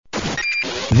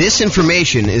This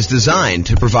information is designed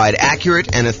to provide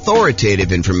accurate and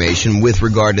authoritative information with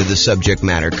regard to the subject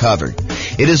matter covered.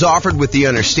 It is offered with the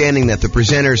understanding that the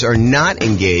presenters are not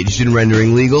engaged in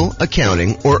rendering legal,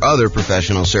 accounting, or other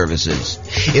professional services.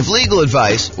 If legal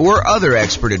advice or other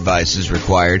expert advice is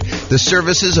required, the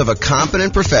services of a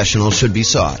competent professional should be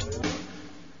sought.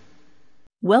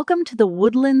 Welcome to the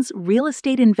Woodlands Real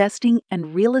Estate Investing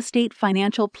and Real Estate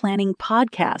Financial Planning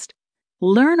podcast.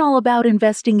 Learn all about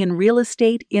investing in real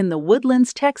estate in the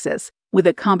Woodlands, Texas, with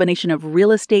a combination of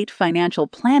real estate financial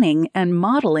planning and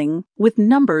modeling with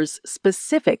numbers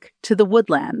specific to the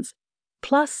Woodlands,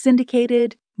 plus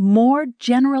syndicated, more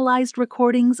generalized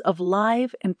recordings of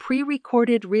live and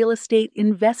pre-recorded real estate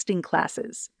investing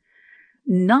classes.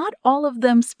 Not all of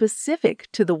them specific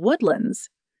to the Woodlands.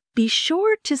 Be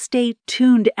sure to stay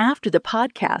tuned after the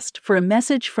podcast for a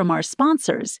message from our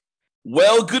sponsors.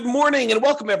 Well, good morning and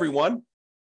welcome, everyone.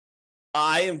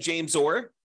 I am James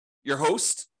Orr, your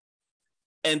host,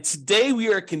 and today we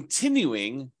are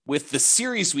continuing with the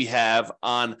series we have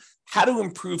on how to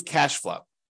improve cash flow.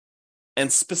 And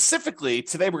specifically,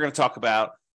 today we're going to talk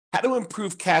about how to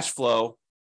improve cash flow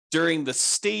during the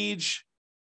stage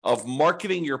of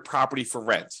marketing your property for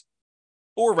rent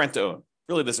or rent to own.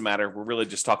 Really doesn't matter. We're really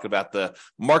just talking about the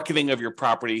marketing of your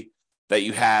property that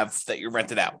you have, that you're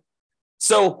rented out.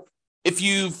 So if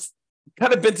you've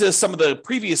kind of been to some of the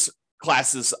previous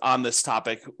classes on this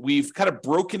topic, we've kind of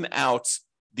broken out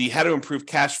the how to improve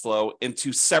cash flow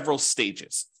into several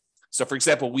stages. So for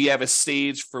example, we have a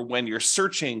stage for when you're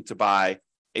searching to buy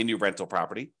a new rental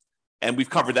property. And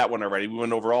we've covered that one already. We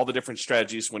went over all the different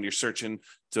strategies when you're searching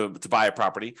to buy a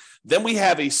property. Then we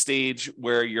have a stage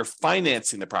where you're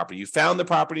financing the property. You found the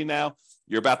property now,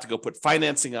 you're about to go put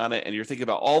financing on it, and you're thinking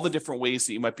about all the different ways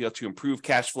that you might be able to improve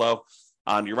cash flow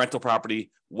on your rental property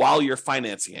while you're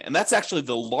financing it. And that's actually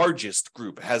the largest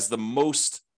group, it has the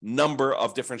most number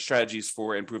of different strategies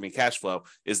for improving cash flow,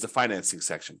 is the financing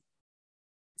section.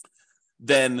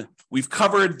 Then we've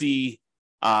covered the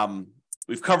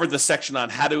section on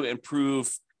how to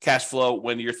improve cash flow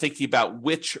when you're thinking about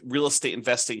which real estate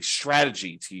investing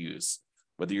strategy to use,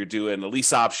 whether you're doing a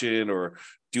lease option or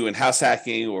doing house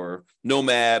hacking or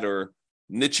nomad or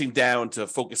niching down to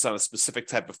focus on a specific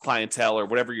type of clientele or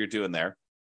whatever you're doing there.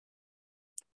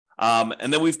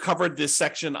 And then we've covered this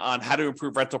section on how to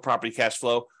improve rental property cash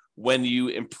flow when you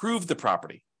improve the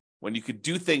property, when you could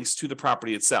do things to the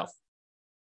property itself.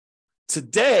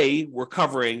 Today, we're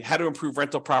covering how to improve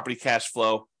rental property cash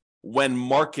flow when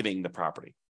marketing the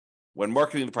property.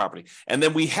 And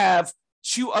then we have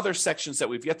two other sections that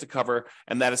we've yet to cover,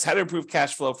 and that is how to improve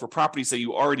cash flow for properties that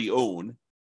you already own,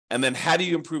 and then how do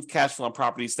you improve cash flow on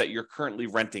properties that you're currently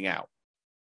renting out.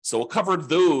 So we'll cover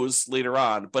those later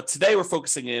on, but today we're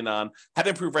focusing in on how to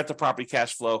improve rental property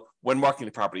cash flow when marketing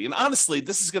the property. And honestly,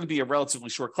 this is going to be a relatively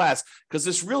short class because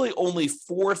there's really only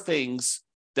 4 things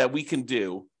that we can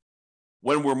do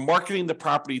when we're marketing the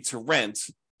property to rent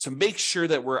to make sure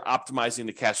that we're optimizing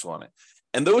the cash flow on it.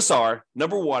 And those are,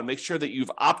 number 1, make sure that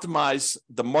you've optimized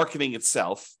the marketing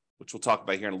itself, which we'll talk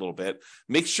about here in a little bit.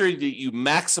 Make sure that you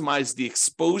maximize the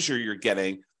exposure you're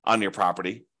getting on your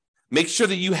property. Make sure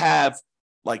that you have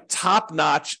like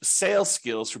top-notch sales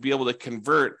skills for being able to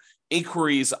convert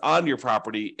inquiries on your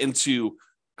property into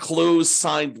closed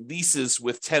signed leases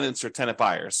with tenants or tenant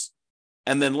buyers.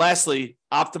 And then lastly,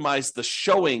 optimize the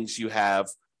showings you have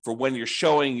for when you're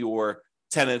showing your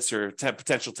tenants or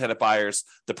potential tenant buyers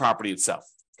the property itself.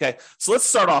 Okay, so let's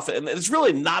start off. And it's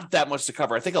really not that much to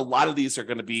cover. I think a lot of these are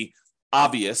going to be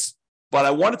obvious, but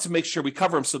I wanted to make sure we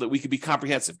cover them so that we could be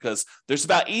comprehensive because there's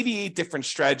about 88 different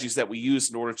strategies that we use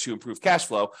in order to improve cash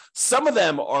flow. Some of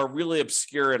them are really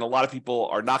obscure and a lot of people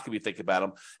are not going to be thinking about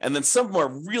them. And then some of them are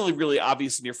really, really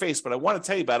obvious in your face, but I want to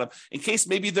tell you about them in case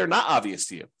maybe they're not obvious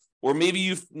to you. Or maybe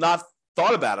you've not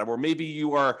thought about them, or maybe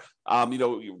you are,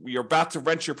 you're about to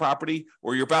rent your property,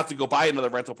 or you're about to go buy another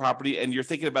rental property, and you're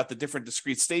thinking about the different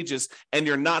discrete stages, and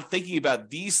you're not thinking about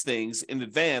these things in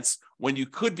advance when you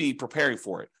could be preparing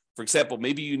for it. For example,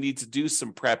 maybe you need to do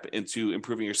some prep into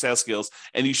improving your sales skills,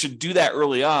 and you should do that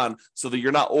early on so that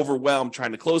you're not overwhelmed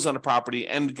trying to close on a property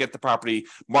and get the property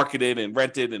marketed and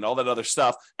rented and all that other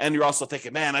stuff. And you're also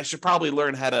thinking, man, I should probably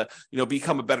learn how to,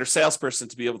 become a better salesperson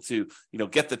to be able to,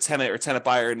 get the tenant or tenant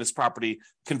buyer in this property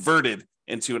converted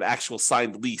into an actual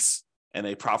signed lease and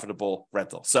a profitable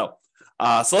rental. So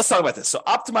let's talk about this. So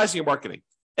optimizing your marketing.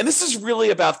 And this is really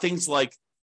about things like,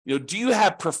 do you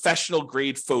have professional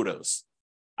grade photos?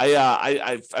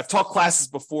 I've taught classes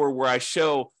before where I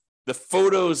show the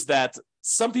photos that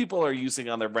some people are using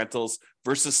on their rentals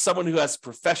versus someone who has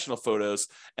professional photos.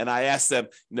 And I ask them,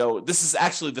 this is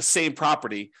actually the same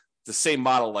property, the same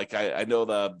model. Like I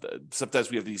know sometimes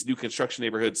we have these new construction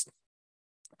neighborhoods,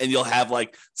 and you'll have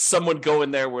like someone go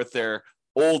in there with their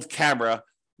old camera,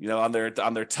 on their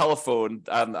telephone,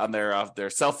 on their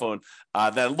cell phone,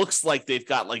 that looks like they've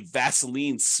got like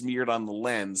Vaseline smeared on the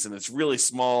lens, and it's really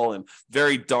small and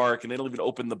very dark, and they don't even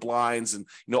open the blinds, and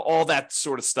all that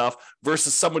sort of stuff.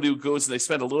 Versus someone who goes and they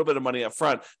spend a little bit of money up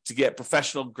front to get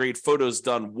professional grade photos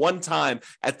done one time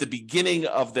at the beginning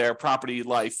of their property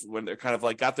life, when they're kind of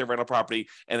like got their rental property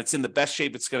and it's in the best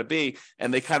shape it's going to be,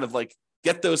 and they kind of like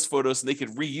get those photos and they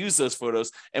can reuse those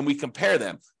photos, and we compare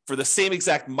them for the same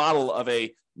exact model of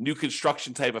a new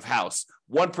construction type of house.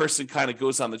 One person kind of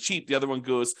goes on the cheap, the other one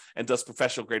goes and does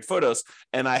professional grade photos.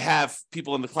 And I have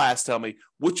people in the class tell me,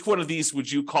 which one of these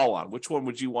would you call on? Which one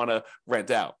would you want to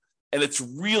rent out? And it's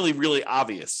really, really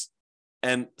obvious.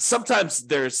 And sometimes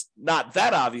there's not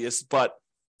that obvious, but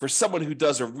for someone who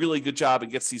does a really good job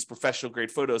and gets these professional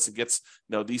grade photos and gets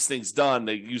these things done,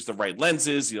 they use the right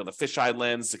lenses, the fisheye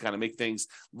lens to kind of make things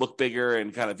look bigger,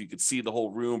 and kind of you could see the whole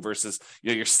room versus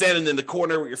you're standing in the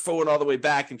corner with your phone all the way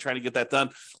back and trying to get that done.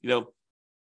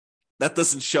 That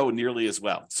doesn't show nearly as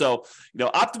well. So,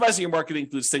 optimizing your marketing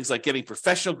includes things like getting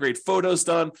professional grade photos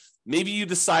done. Maybe you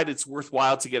decide it's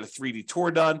worthwhile to get a 3D tour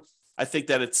done. I think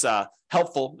that it's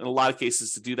helpful in a lot of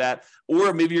cases to do that.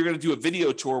 Or maybe you're going to do a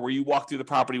video tour where you walk through the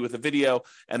property with a video.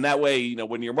 And that way,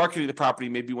 when you're marketing the property,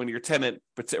 maybe when your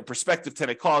prospective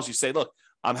tenant calls, you say, look,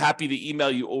 I'm happy to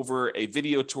email you over a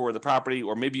video tour of the property,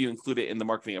 or maybe you include it in the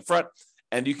marketing up front,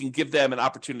 and you can give them an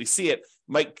opportunity to see it.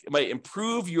 Might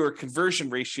improve your conversion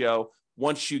ratio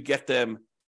once you get them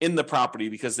in the property,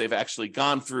 because they've actually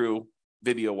gone through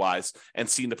video-wise and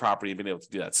seen the property and been able to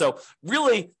do that. So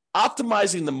really,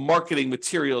 optimizing the marketing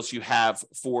materials you have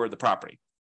for the property,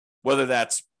 whether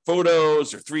that's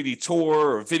photos or 3D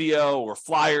tour or video or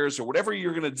flyers or whatever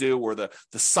you're going to do, or the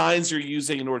signs you're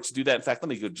using in order to do that. In fact, let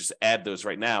me go just add those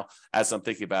right now as I'm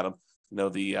thinking about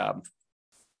them. The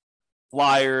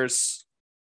flyers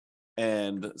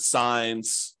and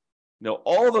signs,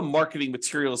 all the marketing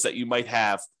materials that you might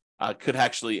have could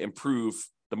actually improve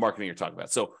the marketing you're talking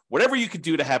about. So whatever you could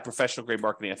do to have professional grade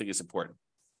marketing, I think is important.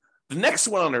 The next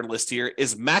one on our list here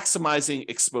is maximizing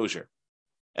exposure.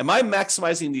 Am I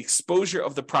maximizing the exposure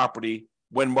of the property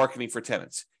when marketing for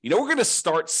tenants? We're going to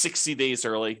start 60 days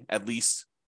early, at least,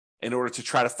 in order to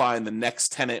try to find the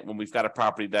next tenant when we've got a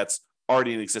property that's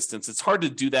already in existence. It's hard to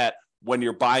do that when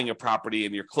you're buying a property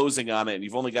and you're closing on it, and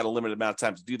you've only got a limited amount of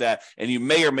time to do that, and you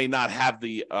may or may not have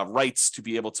the rights to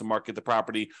be able to market the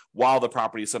property while the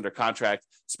property is under contract,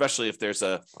 especially if there's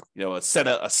a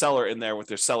seller in there with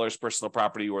their seller's personal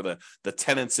property, or the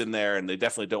tenants in there, and they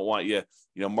definitely don't want you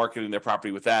marketing their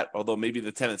property with that, although maybe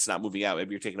the tenant's not moving out, maybe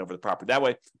you're taking over the property that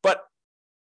way. But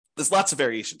there's lots of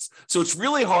variations. So it's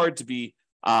really hard to be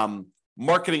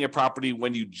marketing a property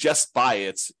when you just buy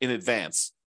it in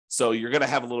advance. So you're going to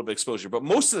have a little bit of exposure. But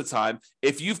most of the time,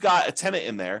 if you've got a tenant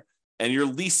in there and your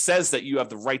lease says that you have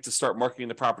the right to start marketing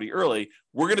the property early,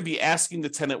 we're going to be asking the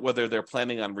tenant whether they're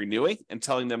planning on renewing, and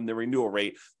telling them the renewal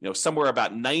rate, somewhere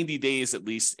about 90 days at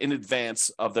least in advance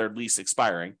of their lease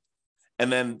expiring. And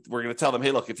then we're going to tell them,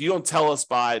 hey, look, if you don't tell us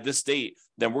by this date,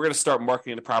 then we're going to start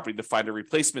marketing the property to find a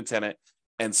replacement tenant.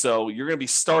 And so you're going to be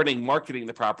starting marketing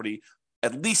the property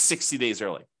at least 60 days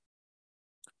early.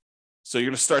 So you're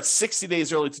going to start 60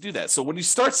 days early to do that. So when you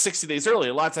start 60 days early,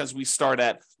 a lot of times we start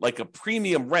at like a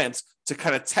premium rent to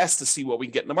kind of test to see what we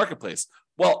can get in the marketplace.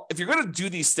 Well, if you're going to do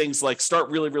these things like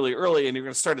start really, really early, and you're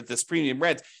going to start at this premium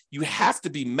rent, you have to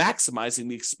be maximizing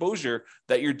the exposure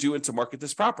that you're doing to market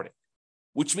this property,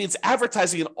 which means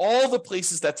advertising in all the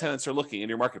places that tenants are looking in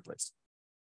your marketplace.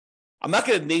 I'm not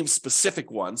going to name specific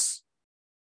ones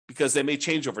because they may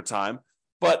change over time.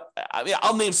 But I mean,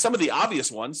 I'll name some of the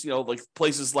obvious ones, like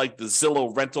places like the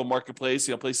Zillow rental marketplace,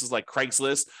 places like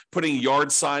Craigslist, putting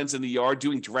yard signs in the yard,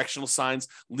 doing directional signs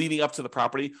leading up to the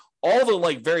property, all the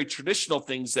like very traditional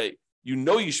things that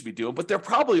you should be doing. But there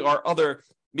probably are other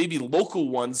maybe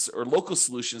local ones or local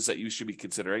solutions that you should be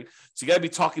considering. So you got to be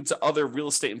talking to other real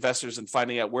estate investors and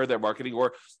finding out where they're marketing,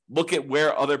 or look at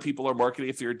where other people are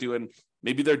marketing. If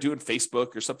maybe they're doing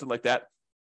Facebook or something like that.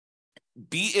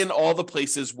 Be in all the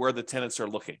places where the tenants are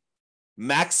looking.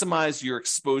 Maximize your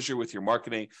exposure with your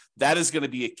marketing. That is going to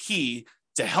be a key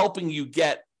to helping you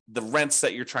get the rents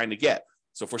that you're trying to get.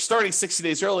 So if we're starting 60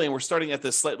 days early and we're starting at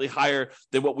this slightly higher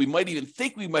than what we might even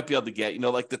think we might be able to get,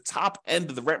 like the top end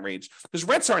of the rent range, because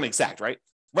rents aren't exact, right?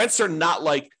 Rents are not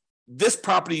like this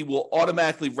property will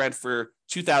automatically rent for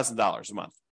 $2,000 a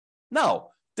month. No,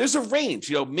 there's a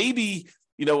range. Maybe,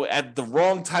 at the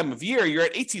wrong time of year, you're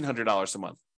at $1,800 a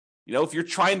month. If you're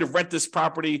trying to rent this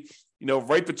property,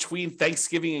 right between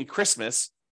Thanksgiving and Christmas,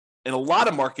 in a lot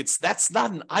of markets, that's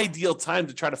not an ideal time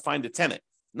to try to find a tenant.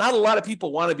 Not a lot of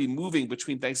people want to be moving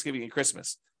between Thanksgiving and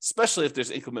Christmas, especially if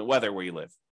there's inclement weather where you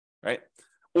live, right?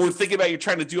 Or think about you're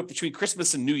trying to do it between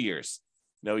Christmas and New Year's.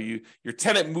 Your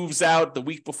tenant moves out the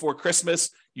week before Christmas,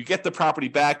 you get the property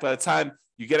back. By the time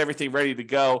you get everything ready to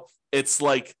go, it's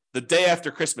like the day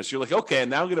after Christmas. You're like, okay,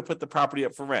 now I'm going to put the property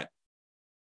up for rent.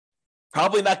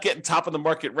 Probably not getting top of the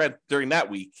market rent during that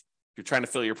week. You're trying to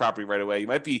fill your property right away. You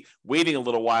might be waiting a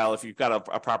little while if you've got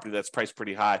a property that's priced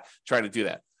pretty high, trying to do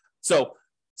that. So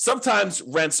sometimes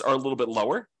rents are a little bit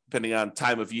lower, depending on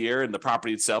time of year and the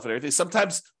property itself and everything.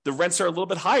 Sometimes the rents are a little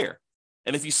bit higher.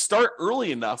 And if you start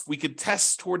early enough, we could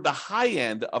test toward the high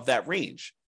end of that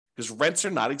range, because rents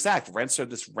are not exact. Rents are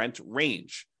this rent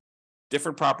range.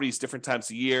 Different properties, different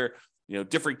times of year,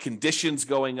 different conditions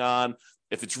going on.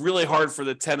 If it's really hard for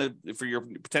the tenant, for your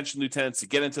potential new tenants to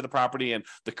get into the property, and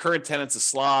the current tenant's a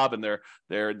slob and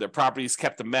their property's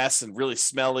kept a mess and really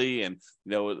smelly, and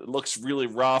it looks really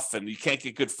rough, and you can't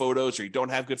get good photos, or you don't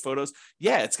have good photos,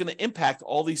 it's going to impact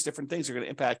all these different things. Are going to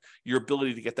impact your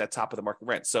ability to get that top of the market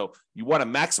rent. So you want to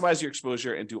maximize your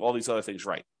exposure and do all these other things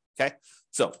right. Okay,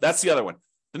 so that's the other one.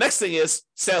 The next thing is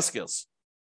sales skills.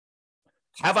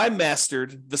 Have I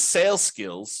mastered the sales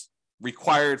skills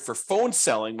required for phone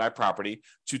selling my property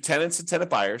to tenants and tenant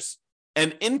buyers,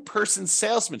 and in-person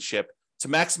salesmanship to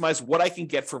maximize what I can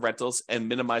get for rentals and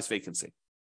minimize vacancy?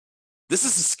 This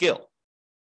is a skill.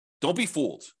 Don't be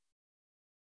fooled.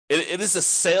 It is a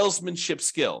salesmanship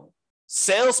skill.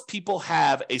 Salespeople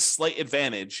have a slight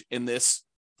advantage in this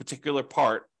particular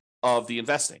part of the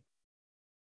investing,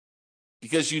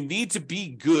 because you need to be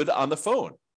good on the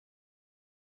phone.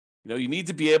 You need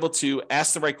to be able to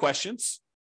ask the right questions,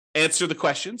 answer the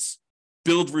questions,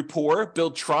 build rapport,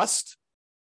 build trust,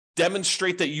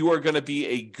 demonstrate that you are going to be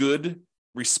a good,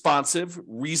 responsive,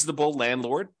 reasonable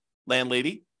landlord,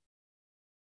 landlady.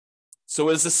 So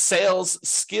it's a sales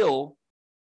skill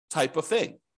type of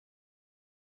thing.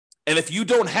 And if you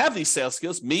don't have these sales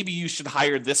skills, maybe you should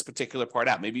hire this particular part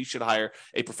out. Maybe you should hire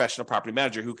a professional property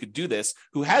manager who could do this,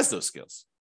 who has those skills.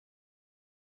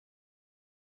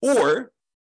 Or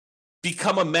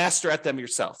become a master at them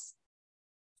yourself.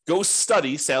 Go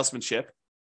study salesmanship.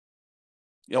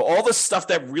 All the stuff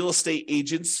that real estate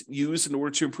agents use in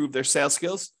order to improve their sales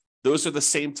skills, those are the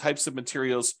same types of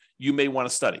materials you may want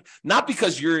to study. Not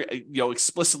because you're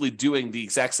explicitly doing the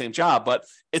exact same job, but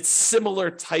it's similar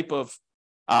type of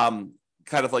kind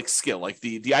of like skill, like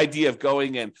the idea of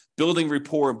going and building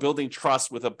rapport and building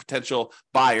trust with a potential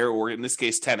buyer, or in this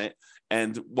case, tenant,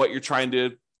 and what you're trying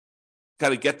to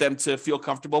kind of get them to feel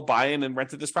comfortable buying and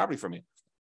renting this property from you,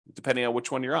 depending on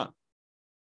which one you're on.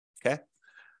 Okay.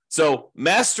 So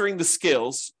mastering the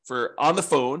skills for on the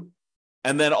phone,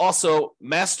 and then also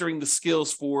mastering the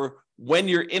skills for when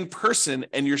you're in person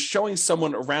and you're showing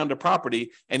someone around a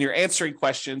property and you're answering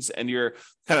questions and you're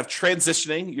kind of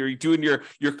transitioning, you're doing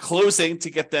your closing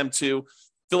to get them to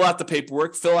fill out the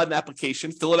paperwork, fill out an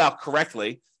application, fill it out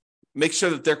correctly, make sure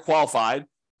that they're qualified,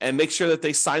 and make sure that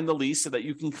they sign the lease so that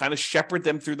you can kind of shepherd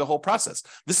them through the whole process.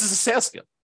 This is a sales skill.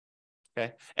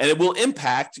 Okay. And it will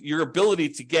impact your ability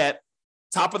to get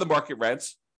top of the market rent,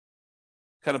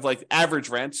 kind of like average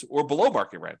rent, or below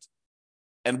market rent,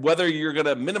 and whether you're going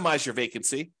to minimize your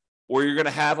vacancy or you're going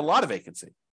to have a lot of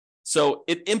vacancy. So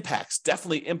it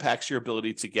definitely impacts your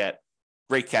ability to get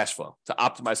great cash flow, to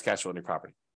optimize cash flow on your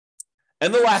property.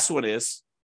 And the last one is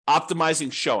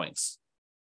optimizing showings.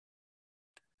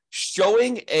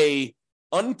 Showing a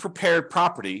unprepared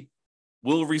property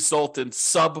will result in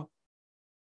subpar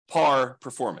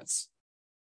performance.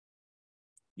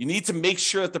 You need to make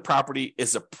sure that the property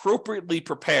is appropriately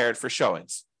prepared for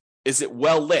showings. Is it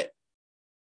well lit?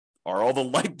 Are all the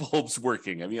light bulbs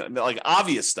working? I mean, like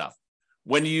obvious stuff.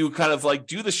 When you kind of like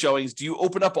do the showings, do you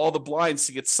open up all the blinds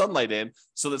to get sunlight in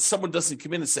so that someone doesn't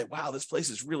come in and say, wow, this place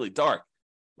is really dark?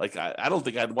 Like, I don't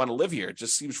think I'd want to live here. It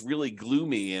just seems really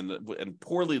gloomy and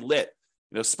poorly lit,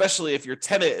 especially if your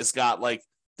tenant has got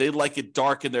they like it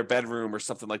dark in their bedroom or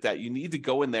something like that. You need to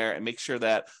go in there and make sure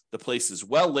that the place is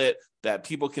well lit, that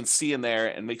people can see in there,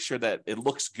 and make sure that it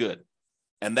looks good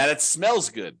and that it smells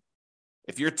good.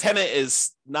 If your tenant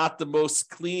is not the most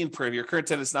clean, your current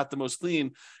tenant is not the most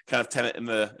clean kind of tenant in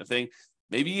the thing,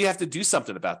 maybe you have to do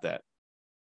something about that.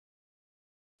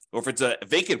 Or if it's a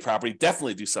vacant property,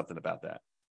 definitely do something about that.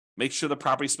 Make sure the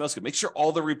property smells good. Make sure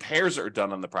all the repairs are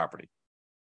done on the property.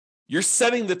 You're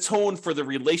setting the tone for the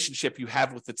relationship you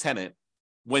have with the tenant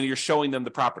when you're showing them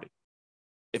the property.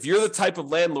 If you're the type of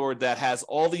landlord that has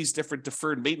all these different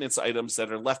deferred maintenance items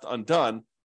that are left undone,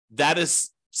 that is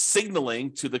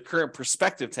signaling to the current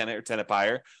prospective tenant or tenant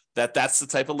buyer that that's the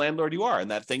type of landlord you are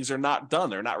and that things are not done,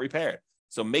 they're not repaired.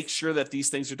 So make sure that these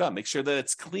things are done. Make sure that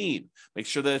it's clean. Make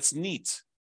sure that it's neat.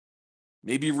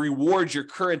 Maybe reward your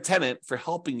current tenant for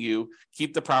helping you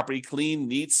keep the property clean,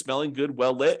 neat, smelling good,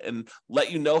 well lit, and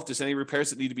let you know if there's any repairs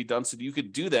that need to be done so that you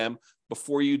could do them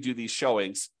before you do these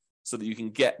showings so that you can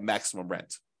get maximum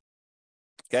rent.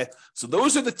 Okay, so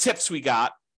those are the tips we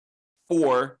got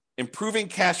for improving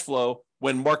cash flow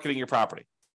when marketing your property.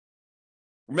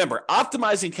 Remember,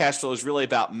 optimizing cash flow is really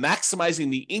about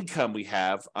maximizing the income we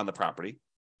have on the property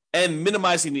and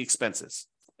minimizing the expenses.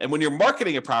 And when you're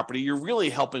marketing a property, you're really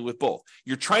helping with both.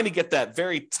 You're trying to get that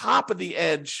very top of the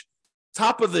edge,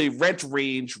 top of the rent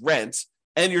range rent,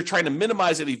 and you're trying to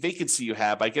minimize any vacancy you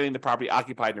have by getting the property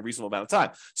occupied in a reasonable amount of time.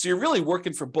 So you're really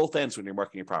working for both ends when you're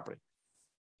marketing your property.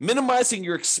 Minimizing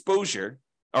your exposure,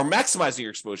 or maximizing your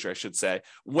exposure, I should say,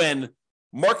 when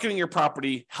marketing your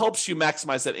property helps you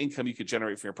maximize that income you could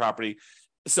generate from your property.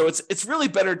 So it's really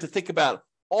better to think about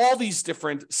all these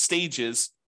different stages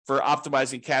for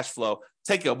optimizing cash flow.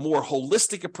 Take a more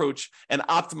holistic approach and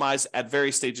optimize at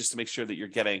various stages to make sure that you're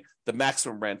getting the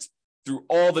maximum rent through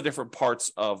all the different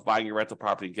parts of buying your rental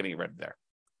property and getting it rented there.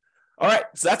 All right,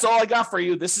 so that's all I got for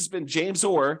you. This has been James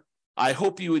Orr. I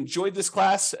hope you enjoyed this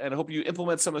class and I hope you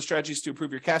implement some of the strategies to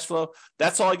improve your cash flow.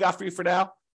 That's all I got for you for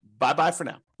now. Bye-bye for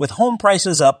now. With home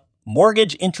prices up,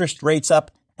 mortgage interest rates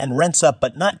up, and rents up,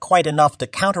 but not quite enough to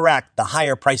counteract the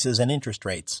higher prices and interest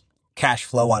rates, cash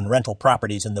flow on rental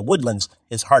properties in the Woodlands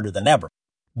is harder than ever.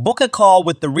 Book a call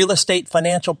with the Real Estate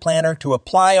Financial Planner to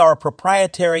apply our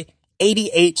proprietary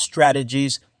 88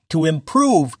 strategies to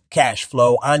improve cash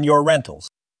flow on your rentals.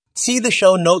 See the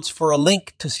show notes for a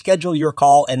link to schedule your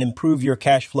call and improve your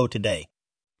cash flow today.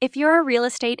 If you're a real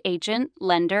estate agent,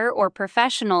 lender, or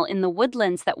professional in the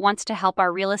Woodlands that wants to help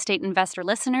our real estate investor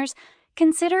listeners,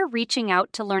 consider reaching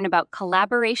out to learn about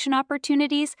collaboration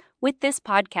opportunities with this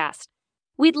podcast.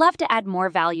 We'd love to add more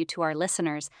value to our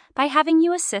listeners by having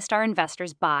you assist our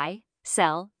investors buy,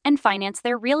 sell, and finance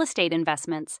their real estate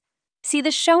investments. See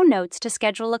the show notes to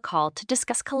schedule a call to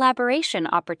discuss collaboration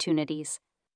opportunities.